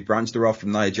SmackDown, they've branched her off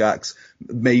from Nia Jax,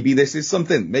 maybe this is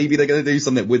something, maybe they're gonna do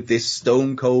something with this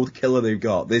stone cold killer they've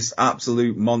got, this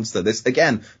absolute monster, this,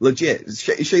 again, legit,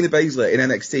 Shayna Baszler in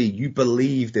NXT, you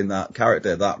believed in that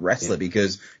character, that wrestler,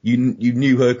 because you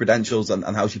knew her credentials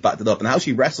and how she backed it up, and how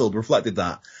she wrestled reflected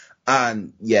that.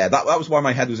 And yeah, that was why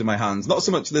my head was in my hands. Not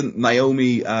so much the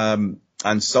Naomi and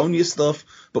Sonya stuff,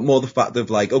 but more the fact of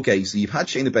like, okay, so you've had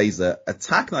Shayna Baszler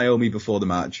attack Naomi before the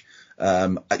match.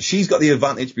 She's got the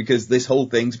advantage because this whole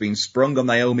thing's been sprung on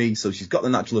Naomi, so she's got the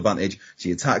natural advantage.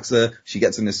 She attacks her, she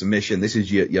gets in a submission. This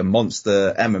is your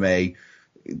monster MMA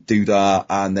doodah,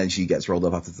 and then she gets rolled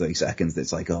up after 30 seconds.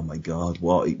 It's like, oh my god,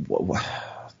 what?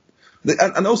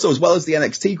 And also, as well as the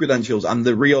NXT credentials and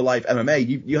the real life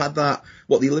MMA, you had that,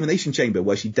 the Elimination Chamber,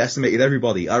 where she decimated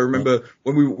everybody. I remember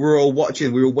when we were all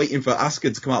watching, we were waiting for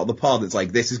Asuka to come out of the pod. It's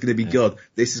like, this is going to be good.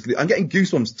 I'm getting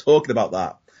goosebumps talking about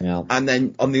that. Yeah. And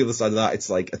then on the other side of that, it's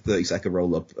like a 30-second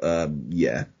roll-up.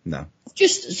 No.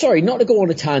 Just, sorry, not to go on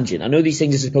a tangent. I know these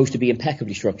things are supposed to be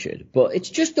impeccably structured, but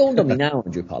it's just dawned on me now,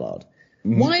 Andrew Pollard.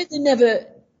 Mm-hmm. Why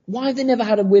have they never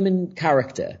had a women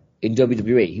character in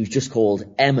WWE who's just called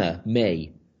Emma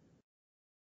May?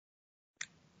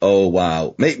 Oh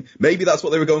wow, maybe that's what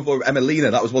they were going for with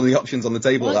Emmalina. That was one of the options on the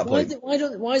table at that point.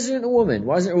 Why isn't it a woman?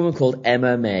 Why isn't it a woman called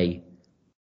Emma May?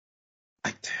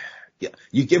 Yeah,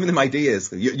 you're giving them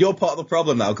ideas. You're part of the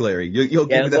problem now, Cleary. You're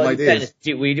giving them ideas.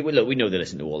 We know they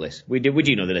listen to all this. We do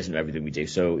know they listen to everything we do.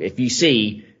 So if you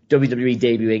see WWE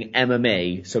debuting Emma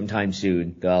May sometime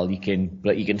soon, girl, you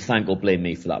can thank or blame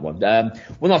me for that one.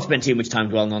 We'll not spend too much time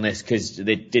dwelling on this because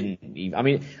they didn't even, I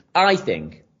mean, I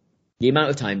think the amount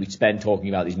of time we spend talking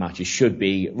about these matches should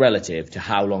be relative to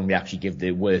how long they actually give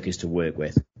the workers to work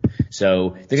with.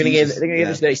 So they're going to give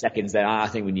us 30 seconds there. I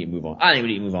think we need to move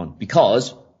on.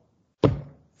 Because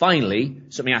finally,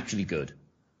 something actually good.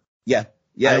 Yeah.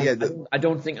 I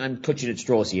don't think I'm clutching at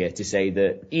straws here to say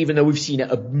that even though we've seen it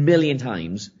a million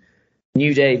times,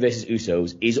 New Day versus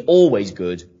Usos is always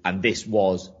good, and this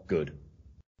was good.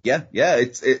 Yeah,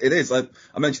 it is. I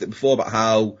mentioned it before about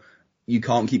how you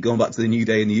can't keep going back to the New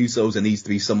Day and the Usos. There needs to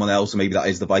be someone else, and maybe that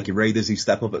is the Viking Raiders who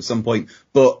step up at some point.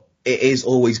 But it is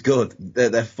always good.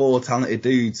 They're four talented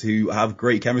dudes who have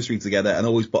great chemistry together and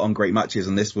always put on great matches.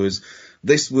 And this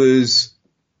was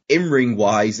in-ring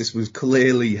wise, this was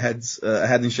clearly head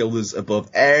and shoulders above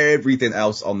everything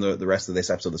else on the rest of this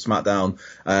episode of SmackDown.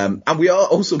 And we are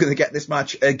also going to get this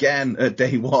match again at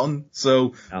day one.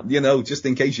 So, just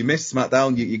in case you missed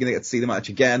SmackDown, you're going to get to see the match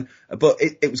again. But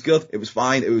it was good. It was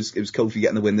fine. It was Kofi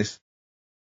getting the win this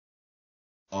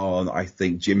on, I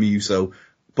think, Jimmy Uso.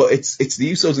 But it's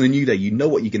the Usos and the New Day. You know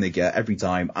what you're going to get every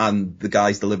time. And the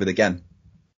guys delivered again.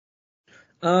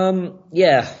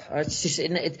 It's just,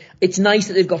 it's nice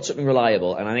that they've got something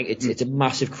reliable, and I think it's a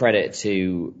massive credit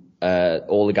to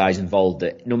all the guys involved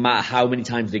that no matter how many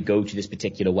times they go to this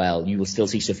particular well, you will still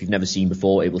see stuff you've never seen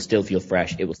before. It will still feel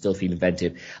fresh. It will still feel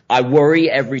inventive. I worry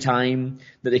every time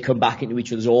that they come back into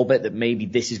each other's orbit that maybe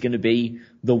this is going to be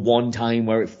the one time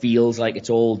where it feels like it's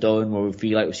all done, where we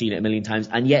feel like we've seen it a million times,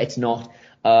 and yet it's not.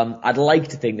 I'd like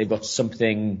to think they've got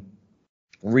something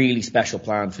really special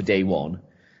planned for day one.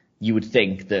 You would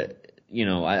think that,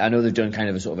 I know they've done kind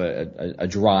of a sort of a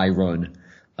dry run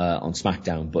on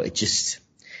SmackDown, but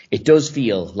it does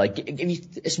feel like, if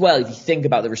you think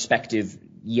about the respective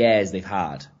years they've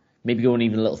had, maybe going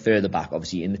even a little further back,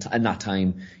 obviously in that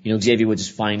time, Xavier Woods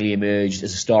has finally emerged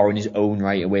as a star in his own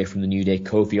right away from the New Day.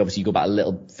 Kofi, obviously, you go back a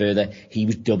little further, he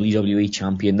was WWE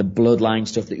champion. The Bloodline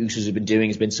stuff that Usos have been doing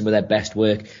has been some of their best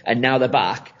work, and now they're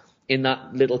back in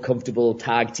that little comfortable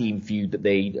tag team feud that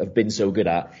they have been so good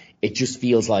at. It just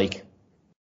feels like,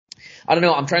 I don't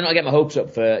know, I'm trying not to get my hopes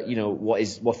up for,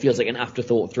 what feels like an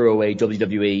afterthought throwaway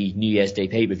WWE New Year's Day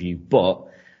pay-per-view, but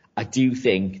I do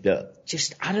think that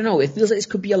I don't know, it feels like this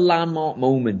could be a landmark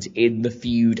moment in the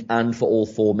feud and for all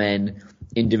four men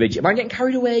individually. Am I getting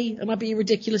carried away? Am I being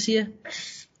ridiculous here?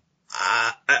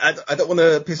 I don't want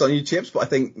to piss on you, Chips, but I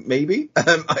think maybe.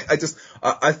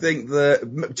 I think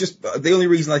the only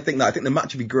reason I think the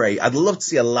match would be great. I'd love to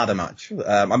see a ladder match.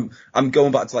 I'm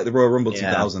going back to like the Royal Rumble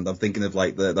 2000. I'm thinking of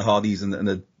like the Hardys and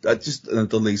the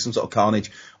Dudleys, some sort of Carnage,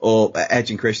 or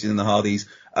Edge and Christian and the Hardys.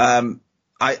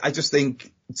 I just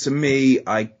think, to me,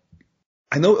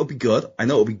 I know it'll be good. I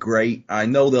know it'll be great. I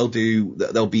know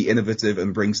they'll be innovative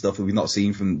and bring stuff that we've not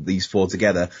seen from these four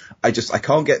together. I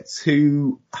can't get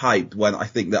too hyped when I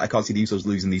think that I can't see the Usos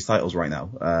losing these titles right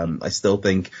now. I still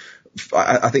think,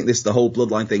 I think the whole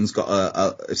bloodline thing's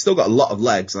it's still got a lot of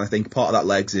legs, and I think part of that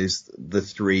legs is the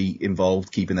three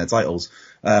involved keeping their titles.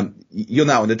 You're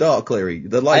now in the dark, Cleary.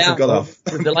 The lights have gone off.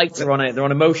 The lights are on. They're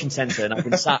on a motion sensor, and I've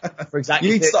been sat for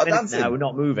exactly 30 minutes now. We're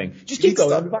not moving. Just keep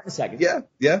going. I'll be back in a second.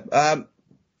 Yeah.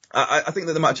 I think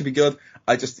that the match would be good.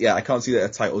 I can't see that a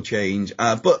title change.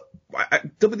 But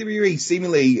WWE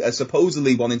seemingly,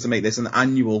 supposedly wanting to make this an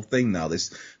annual thing now,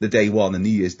 the day one and New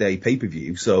Year's Day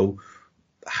pay-per-view. So,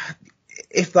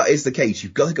 if that is the case,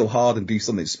 you've got to go hard and do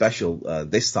something special,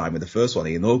 this time with the first one,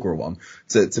 the inaugural one,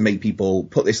 to make people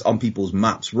put this on people's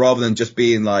maps rather than just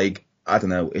being like, I don't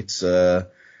know, it's,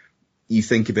 you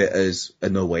think of it as a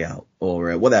No Way Out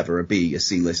or whatever, a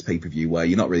C-list pay-per-view where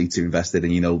you're not really too invested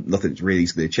and you know nothing's really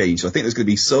going to change. So I think there's going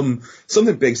to be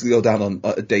something big's going to go down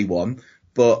on day one.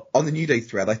 But on the New Day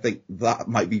thread, I think that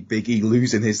might be Big E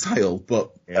losing his title.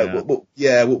 But we'll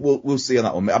see on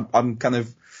that one. I'm kind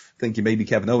of thinking maybe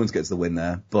Kevin Owens gets the win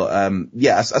there. But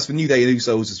as for New Day and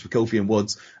Usos, as for Kofi and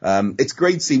Woods, it's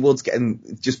great to see Woods getting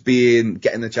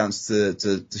the chance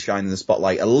to shine in the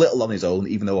spotlight a little on his own,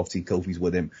 even though obviously Kofi's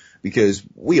with him, because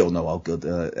we all know how good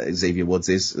Xavier Woods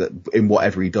is in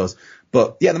whatever he does.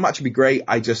 But yeah, the match would be great.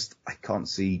 I can't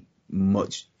see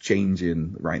much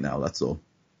changing right now. That's all.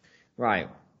 Right.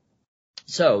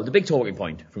 So the big talking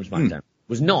point from SmackDown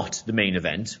was not the main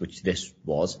event, which this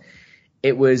was.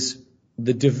 It was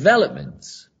the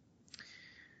developments.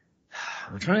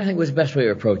 I'm trying to think what's the best way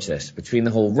to approach this between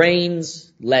the whole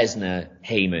Reigns, Lesnar,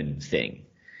 Heyman thing.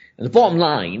 And the bottom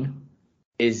line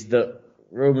is that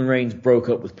Roman Reigns broke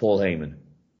up with Paul Heyman.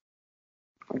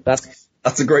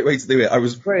 That's a great way to do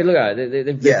it. Great, look at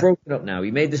it. They've broken up now.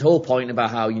 He made this whole point about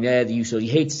how, the Usos, he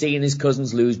hates seeing his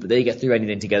cousins lose, but they get through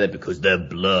anything together because they're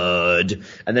blood.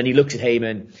 And then he looks at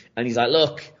Heyman and he's like,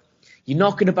 look, you're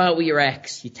knocking about with your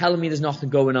ex. You're telling me there's nothing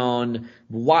going on.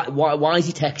 Why is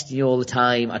he texting you all the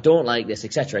time? I don't like this,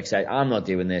 etc., etc. I'm not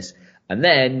doing this. And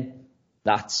then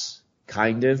that's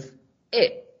kind of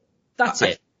it. That's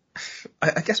it.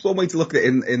 I guess one way to look at it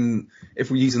in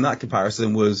if we're using that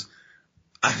comparison was,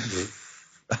 I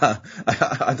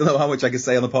don't know how much I can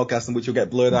say on the podcast and which will get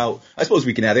blurred out. I suppose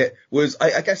we can edit.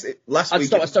 I guess last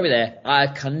week. I'll stop you there. I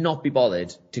cannot be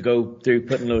bothered to go through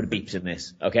putting a load of beeps in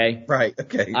this. Okay. Right.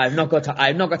 Okay. I've not got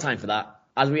time for that.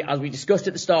 As we discussed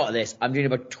at the start of this, I'm doing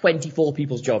about 24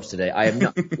 people's jobs today. I am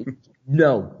not.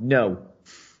 No.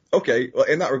 Okay, well,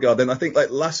 in that regard, then I think like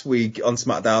last week on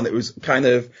SmackDown, it was kind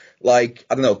of like,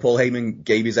 I don't know, Paul Heyman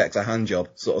gave his ex a hand job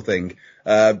sort of thing.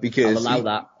 Because I'll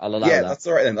allow that. Yeah, that's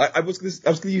all right then. I was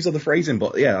gonna use other phrasing,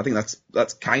 but yeah, I think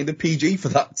that's kind of PG for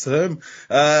that term.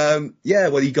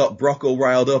 When he got Brock all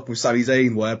riled up with Sami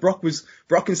Zayn, where Brock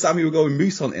and Sami were going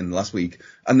moose hunting last week,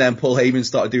 and then Paul Heyman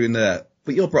started doing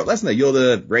but you're Brock Lesnar, you're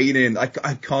the reigning, I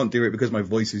can't do it because my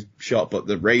voice is shot, but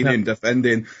the reigning,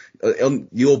 defending,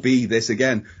 you'll be this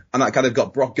again. And that kind of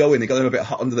got Brock going. They got him a bit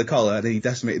hot under the collar, and then he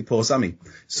decimated poor Sami.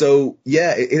 So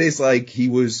yeah, it is like he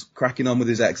was cracking on with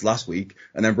his ex last week,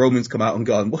 and then Roman's come out and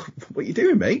gone, what are you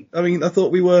doing, mate? I mean, I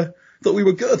thought we were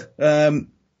good. And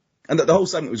the whole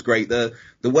segment was great. The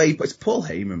way, but it's Paul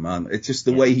Heyman, man. It's just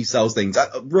the way he sells things.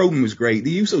 Roman was great.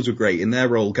 The Usos were great in their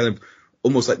role, kind of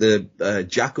almost like the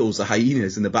jackals, the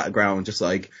hyenas in the background, just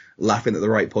like laughing at the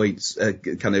right points,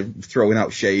 kind of throwing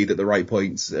out shade at the right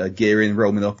points, gearing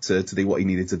Roman up to do what he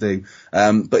needed to do.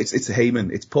 But it's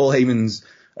Heyman. It's Paul Heyman's,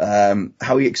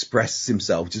 how he expresses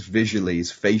himself just visually,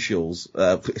 his facials,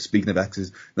 speaking of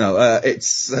exes. No, it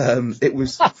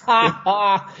was.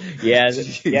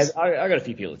 Yes. I got a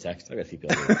few people to text.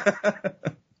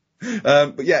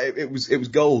 But yeah, it was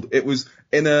gold. It was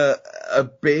in a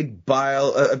big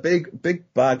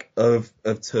bag of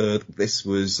turd. This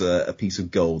was a piece of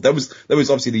gold. There was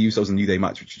obviously the Usos and New Day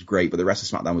match, which was great, but the rest of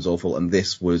SmackDown was awful, and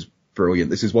this was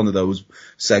brilliant. This is one of those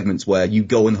segments where you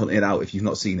go and hunt it out if you've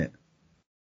not seen it.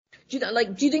 Do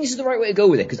you think this is the right way to go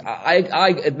with it? Because I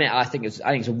admit, I think it's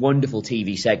a wonderful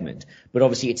TV segment, but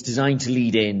obviously it's designed to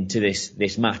lead into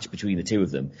this match between the two of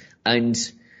them. And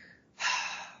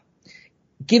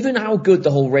given how good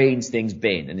the whole Reigns thing's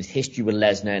been and his history with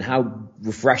Lesnar and how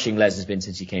refreshing Lesnar's been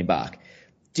since he came back,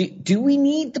 do we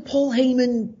need the Paul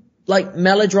Heyman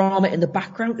melodrama in the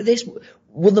background of this?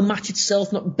 Will the match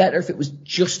itself not be better if it was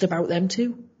just about them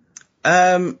two?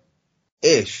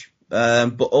 Ish.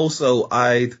 But also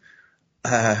I'd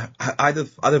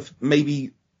have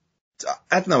maybe,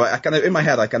 I don't know, I kind of, in my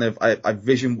head, I kind of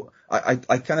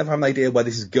have an idea where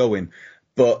this is going.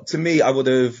 But to me, I would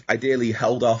have ideally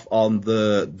held off on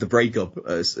the breakup,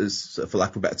 as for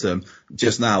lack of a better term,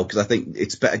 just now, because I think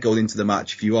it's better going into the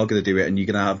match. If you are going to do it and you're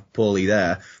going to have Paulie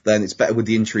there, then it's better with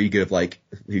the intrigue of, like,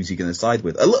 who's he going to side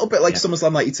with? A little bit like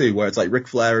SummerSlam 92, where it's like Ric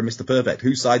Flair and Mr. Perfect.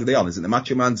 Whose side are they on? Is it the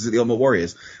Macho Man? Is it the Ultimate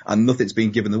Warriors? And nothing's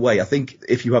been given away. I think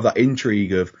if you have that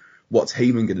intrigue of what's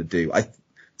Heyman going to do,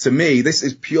 to me, this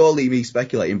is purely me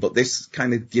speculating, but this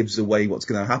kind of gives away what's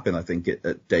going to happen, I think,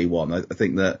 at day one. I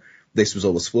think that this was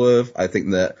all a swerve. I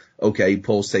think that, okay,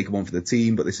 Paul's taken one for the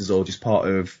team, but this is all just part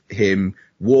of him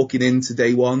walking into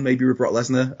day one, maybe with Brock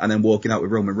Lesnar, and then walking out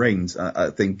with Roman Reigns.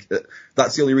 I think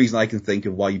that's the only reason I can think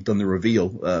of why you've done the reveal,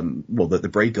 the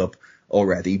breakup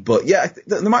already. But yeah,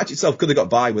 the match itself could have got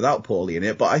by without Paulie in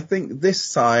it, but I think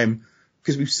this time,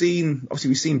 because we've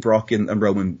seen Brock and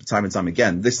Roman time and time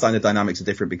again. This time the dynamics are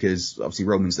different because obviously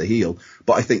Roman's the heel,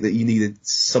 but I think that you needed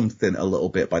something a little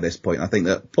bit by this point. I think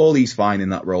that Paulie's fine in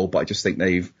that role, but I just think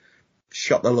they've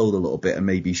shot their load a little bit and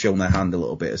maybe shown their hand a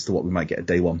little bit as to what we might get at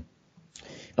day one.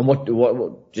 And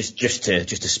what just to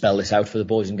spell this out for the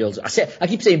boys and girls. I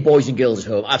keep saying boys and girls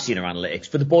at home. I've seen our analytics.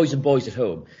 For the boys and boys at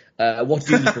home, what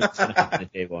do you think is going to happen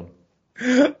at day one?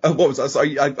 What was that?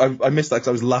 Sorry, I missed that because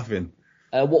I was laughing.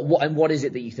 What is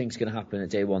it that you think is going to happen at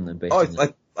day one then?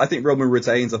 I think Roman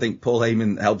retains. I think Paul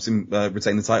Heyman helps him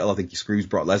retain the title. I think he screws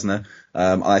Brock Lesnar.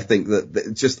 I think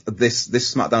that just this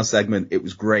SmackDown segment, it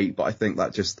was great, but I think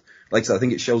that just, like I said, I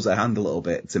think it shows their hand a little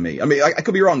bit to me. I mean, I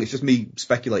could be wrong. It's just me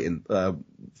speculating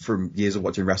from years of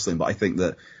watching wrestling, but I think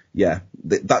that,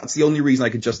 that's the only reason I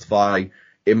could justify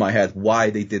in my head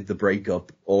why they did the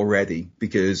breakup already,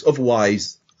 because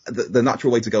otherwise, the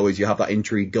natural way to go is you have that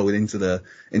intrigue going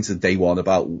into day one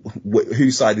about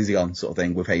whose side is he on, sort of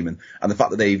thing, with Heyman. And the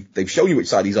fact that they've shown you which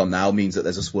side he's on now means that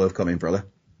there's a swerve coming, brother.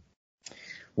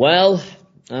 Well,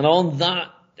 and on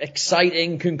that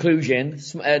exciting conclusion,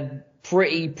 a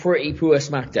pretty poor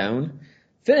SmackDown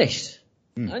finished.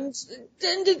 And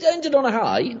ended on a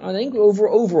high, I think.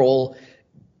 Overall,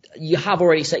 you have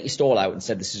already set your stall out and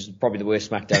said this is probably the worst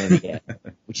SmackDown of the year,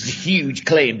 which is a huge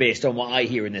claim based on what I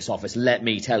hear in this office, let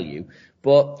me tell you.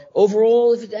 But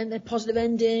overall, if it ended a positive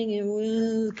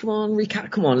ending, come on,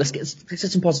 recap, come on, let's get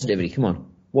some positivity, come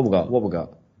on. What we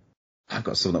got? I've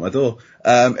got someone at my door.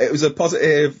 It was a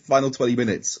positive final 20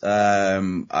 minutes.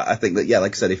 I think that,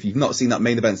 like I said, if you've not seen that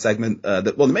main event segment,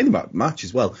 the main event match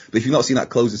as well, but if you've not seen that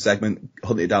closer segment,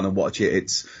 hunt it down and watch it.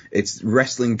 It's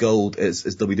wrestling gold as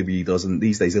WWE does, and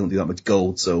these days they don't do that much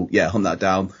gold. So yeah, hunt that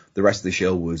down. The rest of the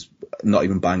show was not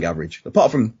even bang average,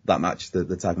 apart from that match,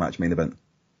 the tag match main event.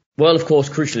 Well, of course,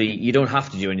 crucially, you don't have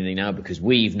to do anything now because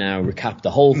we've now recapped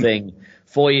the whole thing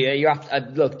for you. You have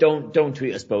to, look, don't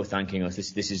tweet us both thanking us.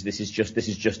 This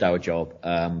is just our job.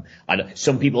 I know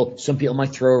some people might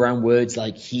throw around words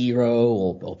like hero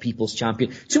or people's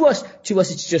champion. To us,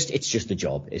 it's just a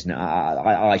job, isn't it?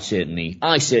 I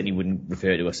certainly wouldn't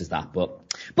refer to us as that, but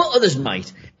others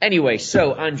might. Anyway,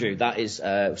 so Andrew, that is,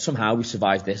 somehow we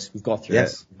survived this. We've got through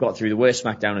it. We've got through the worst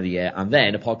SmackDown of the year and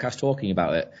then a podcast talking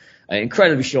about it.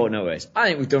 Incredibly short notice. I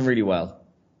think we've done really well.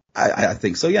 I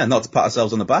think so, yeah. Not to pat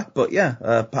ourselves on the back, but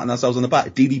patting ourselves on the back,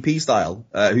 DDP style.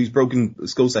 Whose Broken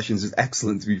Skull Sessions is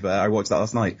excellent, to be fair. I watched that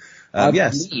last night.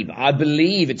 I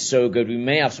believe it's so good. We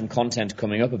may have some content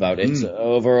coming up about it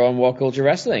over on What Culture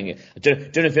Wrestling. I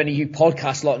don't know if any of you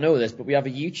podcast lot know this, but we have a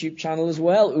YouTube channel as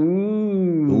well.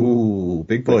 Ooh,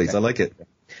 big boys. I like it.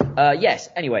 Yes.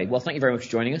 Anyway, well, thank you very much for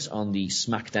joining us on the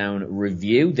SmackDown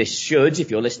review. This should,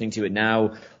 if you're listening to it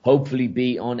now, hopefully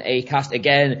be on Acast.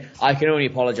 Again, I can only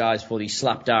apologize for the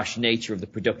slapdash nature of the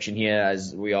production here,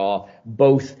 as we are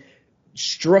both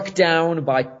struck down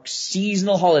by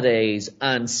seasonal holidays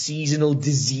and seasonal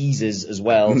diseases as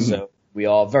well. So we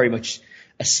are very much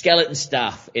a skeleton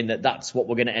staff in that's what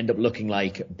we're going to end up looking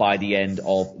like by the end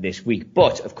of this week.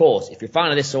 But, of course, if you're a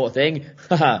fan of this sort of thing,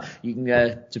 you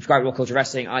can subscribe to What Culture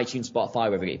Wrestling, iTunes, Spotify,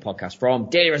 wherever you get your podcast from.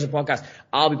 Daily Wrestling Podcast.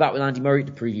 I'll be back with Andy Murray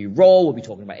to preview Raw. We'll be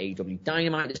talking about AEW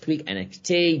Dynamite this week,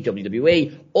 NXT,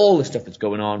 WWE, all the stuff that's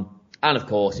going on. And, of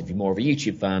course, if you're more of a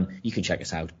YouTube fan, you can check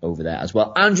us out over there as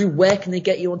well. Andrew, where can they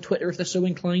get you on Twitter if they're so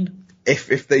inclined?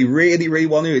 If they really, really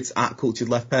want to, it's at Cultured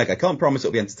Left Peg. I can't promise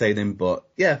it'll be entertaining, but,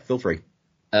 yeah, feel free.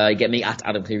 Get me at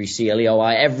Adam Cleary,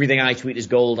 CLEOI. Everything I tweet is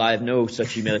gold. I have no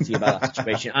such humility about that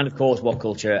situation. And, of course, What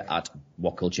Culture at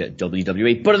What Culture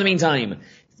WWE. But in the meantime,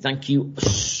 thank you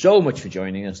so much for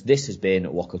joining us. This has been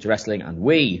What Culture Wrestling, and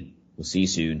we will see you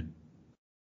soon.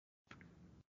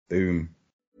 Boom.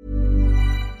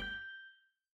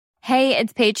 Hey,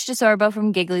 it's Paige DeSorbo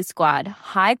from Giggly Squad.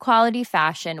 High quality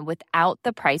fashion without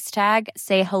the price tag.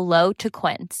 Say hello to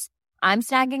Quince. I'm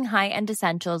snagging high-end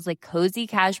essentials like cozy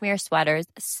cashmere sweaters,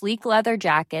 sleek leather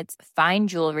jackets, fine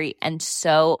jewelry, and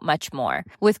so much more.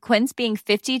 With Quince being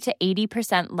 50 to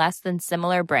 80% less than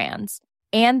similar brands.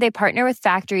 And they partner with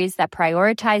factories that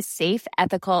prioritize safe,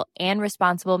 ethical, and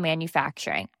responsible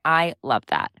manufacturing. I love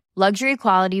that. Luxury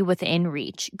quality within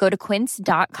reach. Go to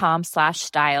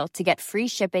quince.com/style to get free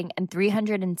shipping and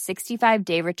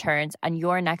 365-day returns on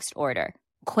your next order.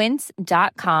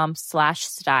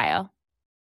 Quince.com/style.